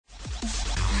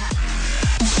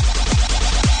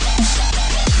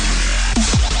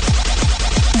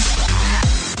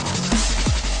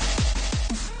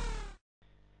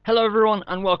Hello everyone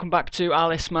and welcome back to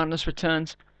Alice Madness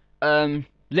Returns.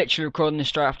 Literally recording this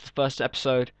straight after the first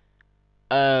episode.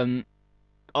 I've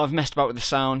messed about with the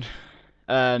sound.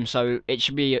 So it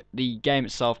should be, the game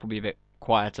itself will be a bit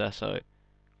quieter, so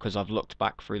because I've looked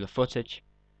back through the footage.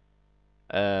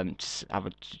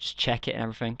 Just check it and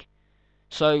everything.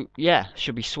 So yeah,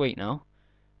 should be sweet now.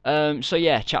 So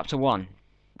yeah, chapter 1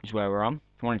 is where we're on.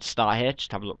 If you wanted to start here,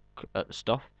 just have a look at the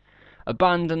stuff.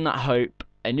 Abandon that hope.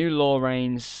 A new law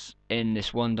reigns in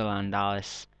this Wonderland,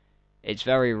 Alice. It's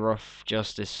very rough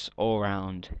justice all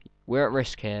round. We're at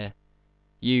risk here.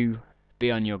 You be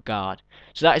on your guard.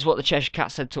 So that is what the Cheshire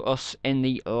Cat said to us in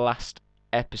the last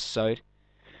episode.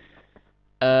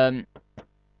 So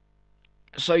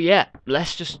yeah,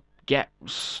 let's just get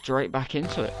straight back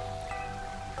into it.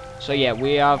 So yeah,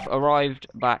 we have arrived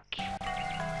back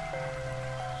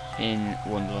in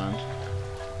Wonderland.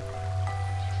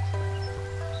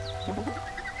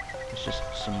 It's just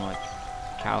some like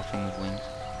cow thing with wings.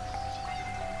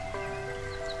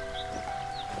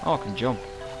 Oh, I can jump.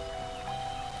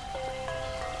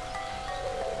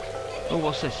 Oh,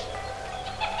 what's this?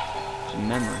 It's a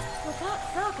memory. Well, that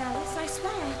frog, Alice, I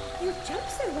swear, you jump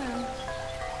so well.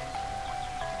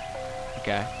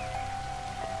 Okay.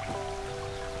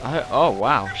 Oh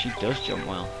wow, she does jump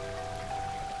well.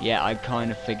 Yeah, I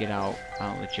kind of figured out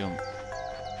how to jump.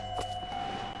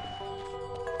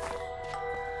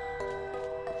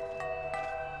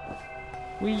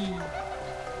 Whee!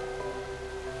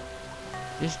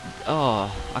 This,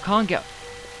 oh, I can't get.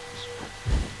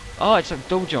 Oh, it's a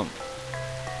double jump.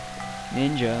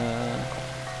 Ninja.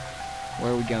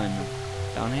 Where are we going?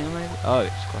 Down here maybe? Oh,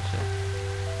 it's across here.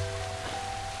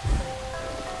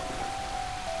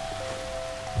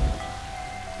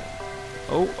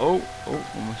 Oh,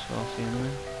 almost fell off the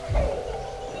enemy.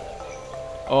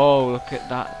 Oh, look at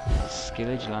that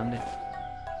skillage landing.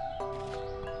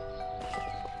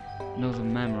 Another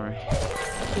memory.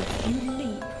 If you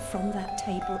leap from that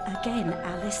table again,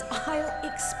 Alice, I'll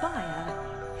expire.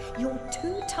 You're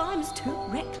 2 times too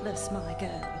reckless, my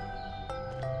girl.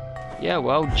 Yeah,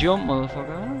 well, jump,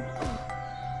 motherfucker.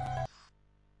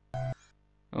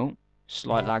 Oh,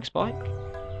 slight lag spike.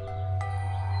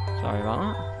 Sorry about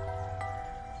that.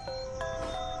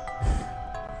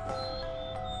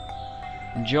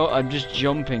 I'm just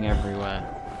jumping everywhere.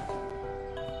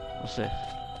 What's this?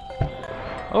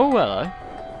 Oh, hello.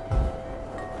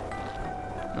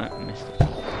 No, I missed it.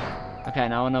 Okay,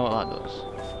 now I know what that does.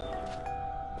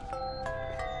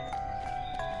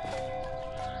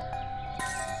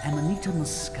 Amanita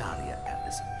muscaria,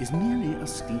 Alice, is merely a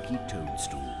stinky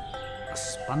toadstool. A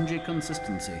spongy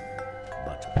consistency,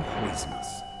 but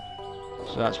poisonous.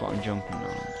 So that's what I'm jumping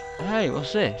on. Hey,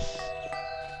 what's this?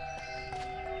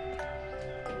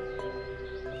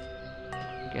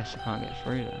 I guess I can't get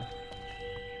through there.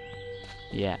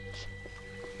 Yet.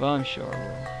 Well, I'm sure I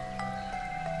will.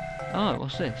 Oh,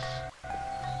 what's this?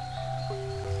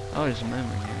 Oh, there's a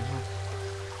memory here as well.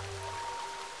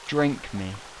 Drink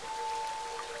me.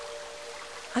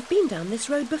 I've been down this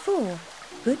road before.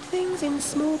 Good things in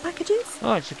small packages.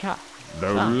 Oh, it's a cat.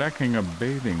 Though lacking a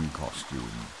bathing costume,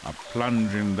 a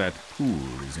plunge in that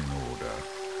pool is in order.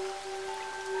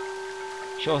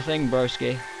 Sure thing,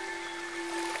 broski.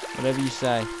 Whatever you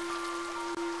say.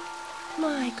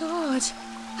 My God,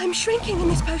 I'm shrinking in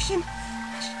this potion.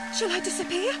 Shall I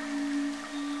disappear?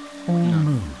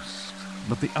 Almost.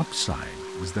 But the upside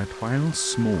is that while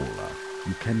smaller,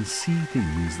 you can see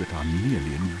things that are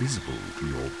nearly invisible to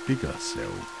your bigger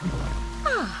self.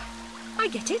 Ah, I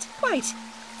get it. Right.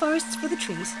 Forests for the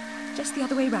trees. Just the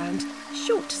other way round.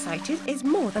 Short-sighted is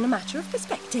more than a matter of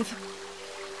perspective.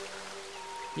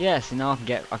 Yeah, so now I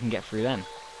can get through them.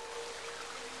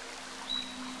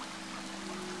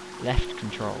 Left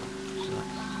control. So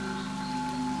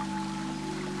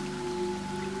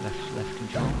that's left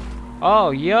control. Oh,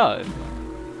 yo!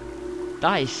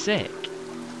 That is sick.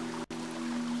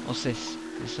 What's this?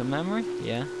 Is this a memory?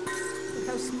 Yeah. Look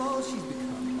how small she's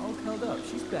become, all curled up.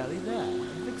 She's barely there. A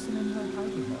vixen in her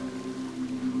hidey hole.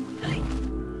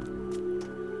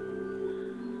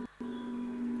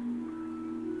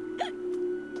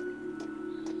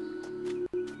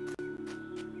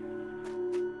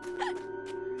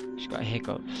 She's got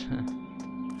hiccups.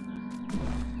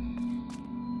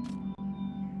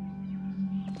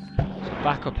 So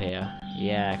back up here.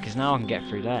 Yeah, because now I can get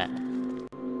through there.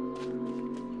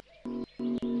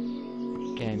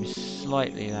 Game's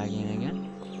slightly lagging again.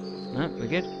 No, we're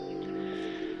good.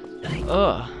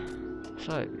 Ugh.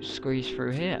 So, squeeze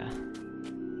through here.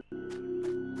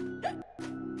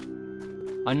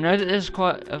 I know that there's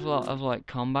quite a lot of like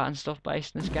combat and stuff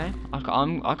based in this game. I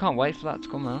can't wait for that to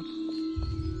come out.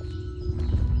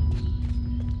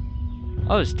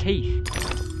 Oh, it's teeth.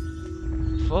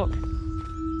 Fuck. What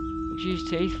do you use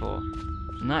teeth for?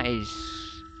 And that is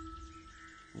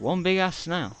one big ass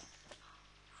snail.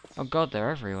 Oh god, they're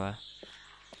everywhere.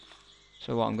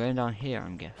 So what, I'm going down here,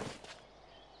 I'm guessing.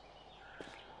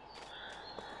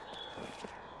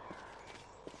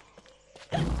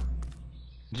 I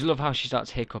just love how she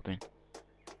starts hiccuping.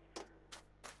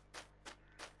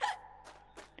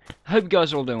 I hope you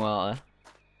guys are all doing well out there.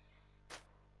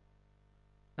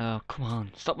 Oh, come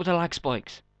on. Stop with the lag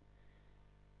spikes.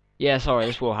 Yeah, sorry,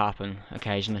 this will happen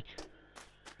occasionally.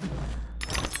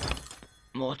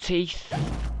 More teeth.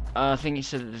 I think he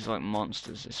said that there's like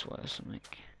monsters this way or something.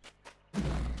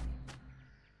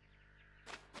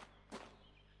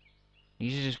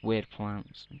 These are just weird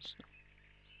plants and stuff.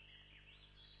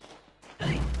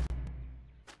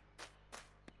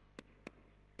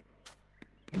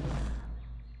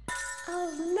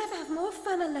 I'll never have more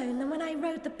fun alone than when I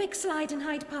rode the big slide in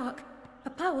Hyde Park.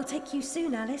 Papa will take you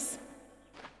soon, Alice.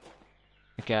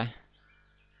 Okay.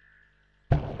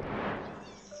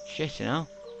 Shit, you know.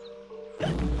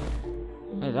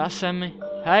 Where did that send me?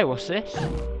 Hey, what's this?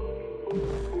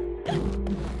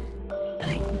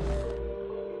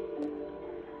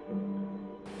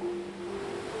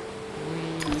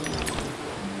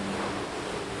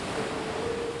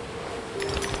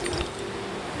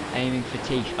 Aiming for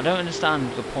teeth. I don't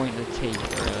understand the point of the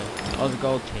teeth, really. Oh, the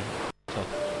gold teeth. So.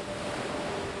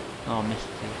 Oh, I missed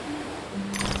the teeth.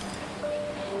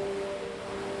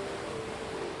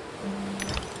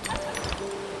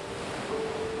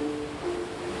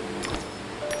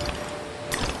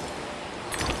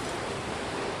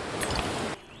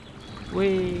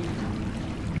 Whee!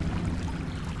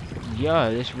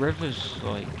 Yo, this river's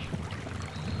like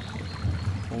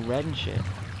all red and shit.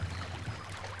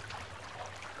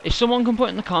 If someone can put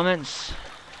in the comments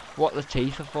what the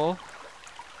teeth are for,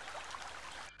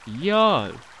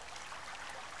 yo,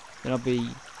 then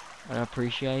I'd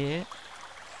appreciate it.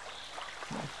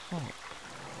 What the fuck?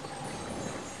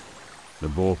 The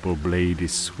vorpal blade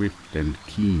is swift and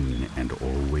keen and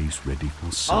always ready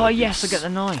for service. Oh yes, I get the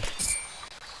knife.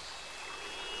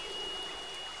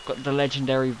 Got the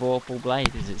legendary vorpal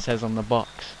blade, as it says on the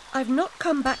box. I've not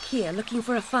come back here looking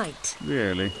for a fight.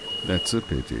 Really? That's a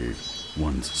pity.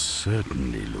 One's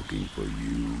certainly looking for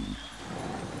you.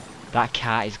 That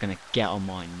cat is gonna get on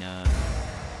my nerve.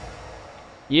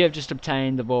 You have just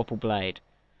obtained the vorpal blade.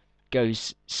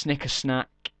 Goes snicker snack,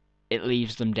 it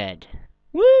leaves them dead.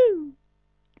 Woo!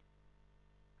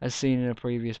 As seen in a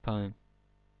previous poem.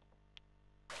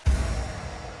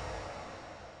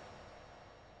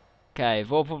 Okay,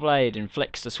 vorpal blade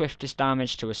inflicts the swiftest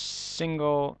damage to a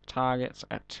single target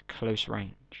at close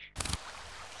range.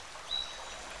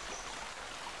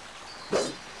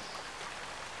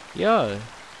 Yo,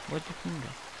 where'd the thing go?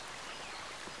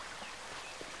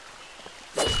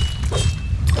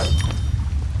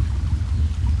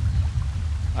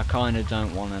 I kinda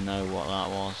don't wanna know what that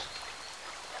was.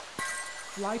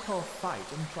 Flight or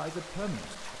fight implies a permanent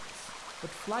choice, but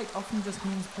flight often just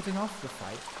means putting off the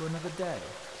fight to another day.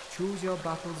 Choose your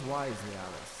battles wisely,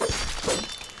 Alice.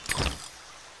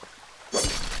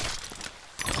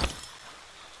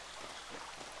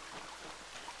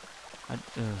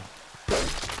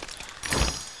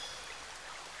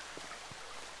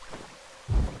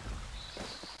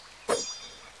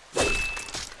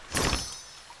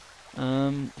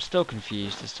 Still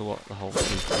confused as to what the whole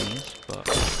teeth thing is, but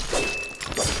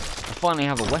I finally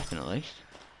have a weapon at least.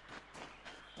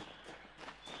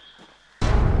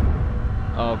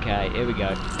 Okay, here we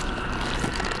go.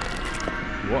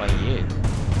 What are you?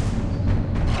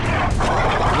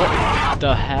 What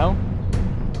the hell?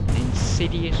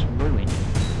 Insidious ruin.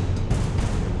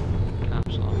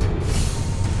 Caps lock.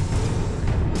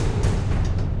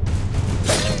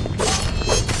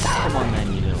 Come on then,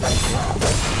 you little shit.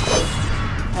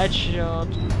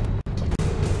 Headshot.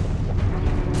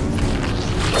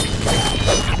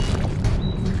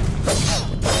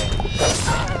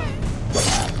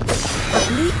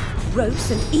 Ugly,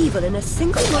 gross and evil in a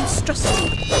single monstrosity.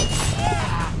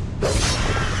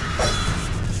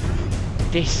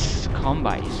 This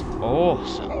combat is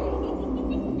awesome.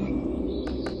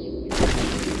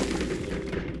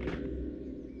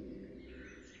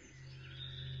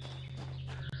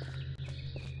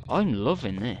 I'm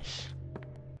loving this.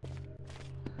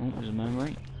 Oh, there's a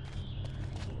memory.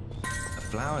 A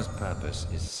flower's purpose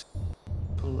is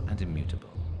simple and immutable.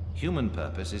 Human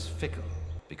purpose is fickle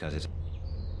because it's a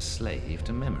slave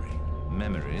to memory.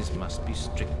 Memories must be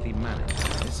strictly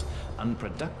managed.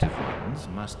 Unproductive ones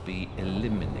must be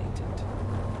eliminated.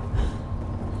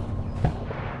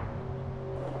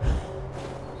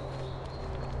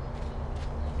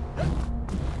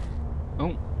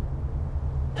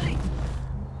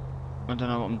 I don't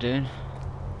know what I'm doing.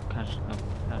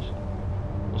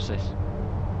 What's this?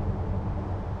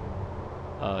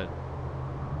 Oh.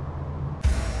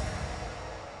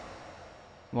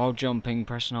 While jumping,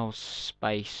 press and hold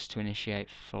space to initiate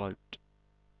float.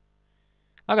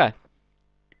 Okay.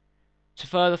 To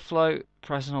further float,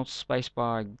 press and hold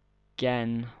spacebar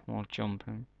again while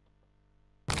jumping.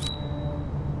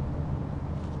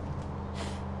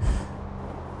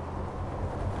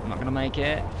 I'm not gonna make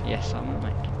it. Yes, I'm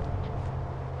gonna make it.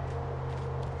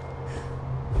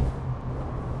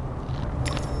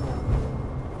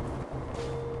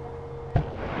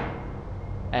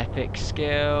 Epic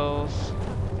skills.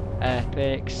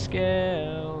 Epic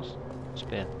skills.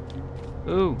 Spin.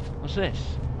 Ooh, what's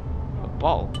this? A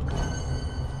bottle.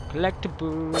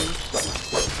 Collectibles.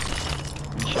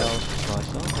 And shells to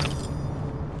slice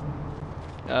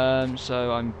off.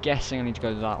 So I'm guessing I need to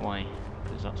go that way.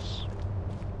 Because that's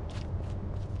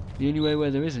the only way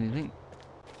where there is anything.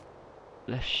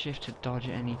 Left shift to dodge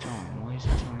at any time. Why is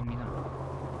it telling me that?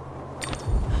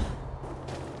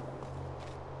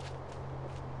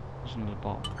 There's another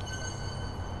bottle.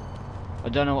 I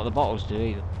don't know what the bottles do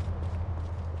either.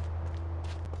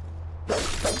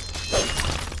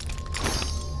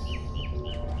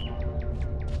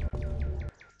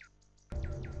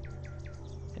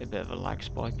 A bit of a lag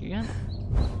spike again.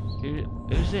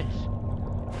 Who's this?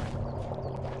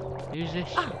 Who's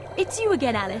this? Ah, it's you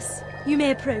again, Alice. You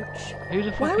may approach. Who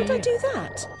the fuck Why are would you? I do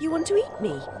that? You want to eat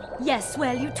me? Yes,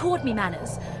 well, you taught me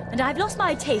manners, and I've lost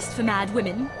my taste for mad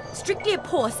women. Strictly a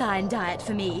porcine diet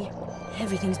for me.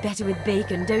 Everything's better with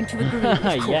bacon, don't you agree? Of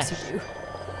course Yes. you do.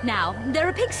 Now, there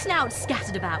are pig snouts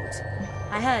scattered about.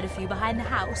 I heard a few behind the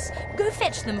house. Go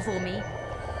fetch them for me.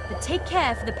 But take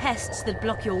care for the pests that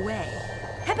block your way.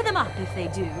 Pepper them up if they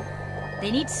do.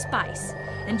 They need spice,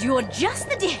 and you're just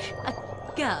the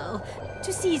girl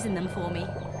to season them for me.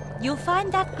 You'll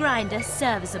find that grinder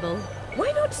serviceable.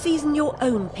 Why not season your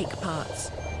own pig parts?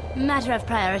 Matter of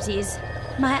priorities.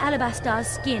 My alabaster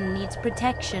skin needs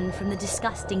protection from the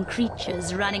disgusting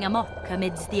creatures running amok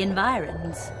amidst the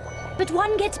environs. But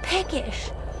one gets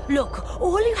peckish. Look,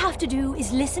 all you have to do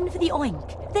is listen for the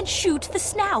oink, then shoot the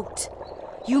snout.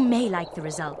 You may like the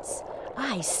results.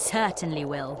 I certainly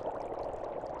will.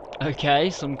 Okay,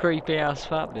 some creepy ass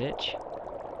fat bitch.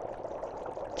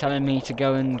 Telling me to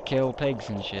go and kill pigs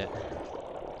and shit.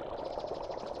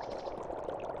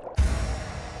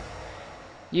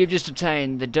 You've just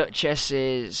obtained the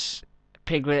Duchess's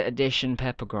Piglet Edition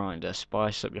Pepper Grinder.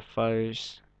 Spice up your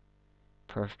foes.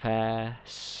 Prepare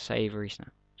savoury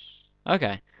snacks.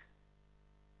 Okay.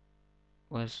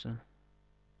 Where's the...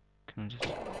 Can I just...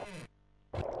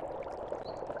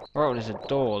 Oh, there's a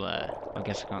door there. I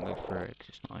guess I can't go through it because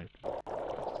it's not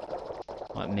open.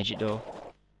 Like a midget door.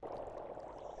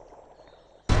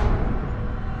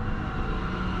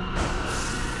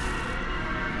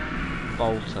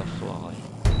 Bolter fly.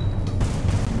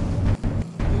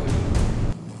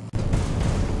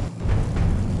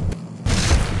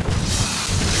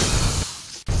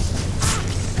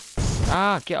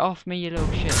 Ah, get off me, you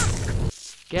little shit.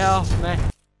 Get off me.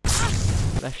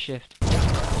 Left shift.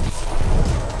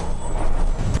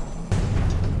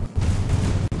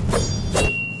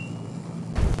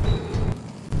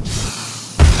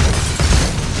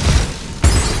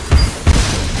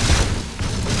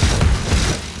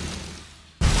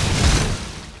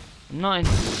 I'm not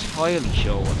entirely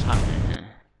sure what's happening here.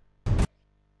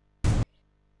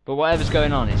 But whatever's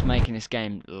going on, it's making this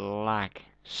game lag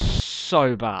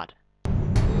so bad.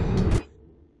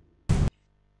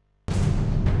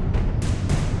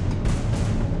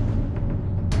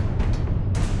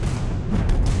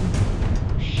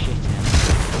 Shit.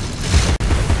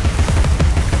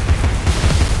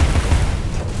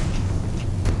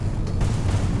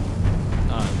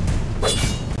 Oh.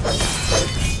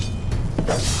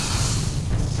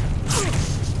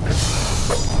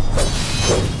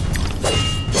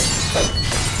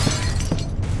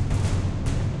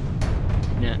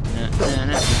 No.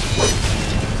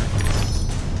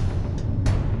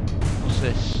 What's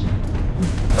this?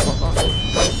 What?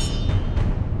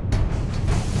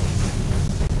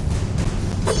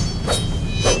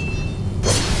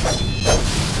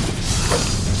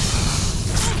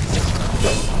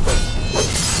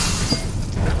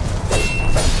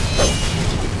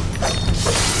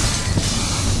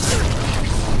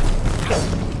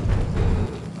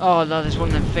 Oh no, there's one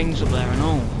of them things up there and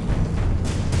all.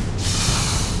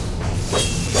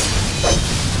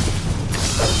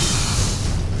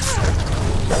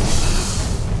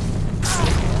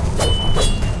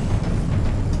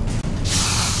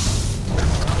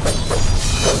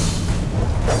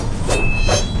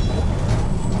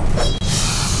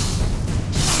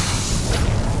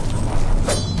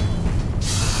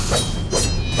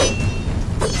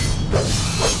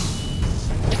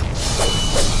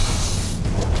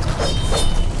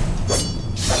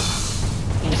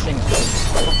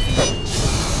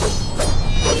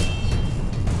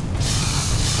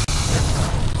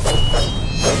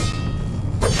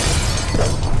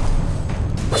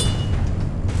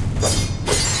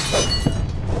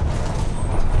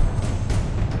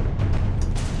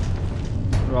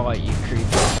 Right, you creepy.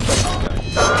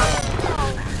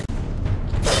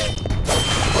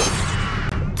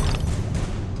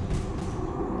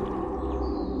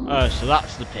 Oh, so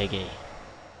that's the piggy.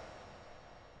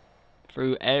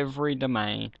 Through every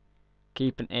domain,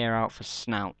 keep an ear out for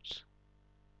snouts.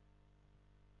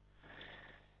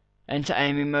 Enter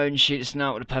aiming mode and shoot the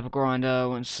snout with a pepper grinder.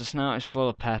 Once the snout is full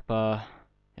of pepper,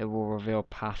 it will reveal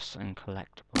paths and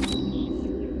collectibles.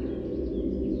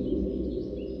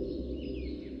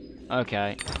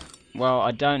 Okay. Well,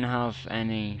 I don't have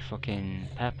any fucking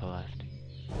pepper left.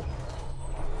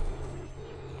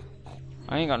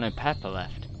 I ain't got no pepper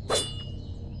left.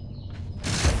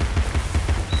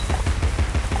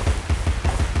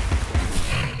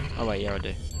 Oh wait, yeah I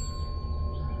do.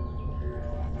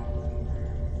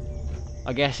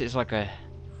 I guess it's like a...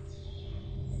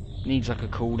 needs like a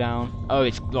cooldown. Oh,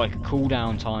 it's like a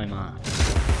cooldown timer.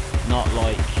 Not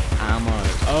like ammo.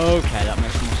 Okay, that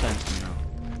makes more sense to me now.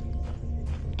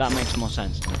 That makes more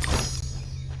sense to me.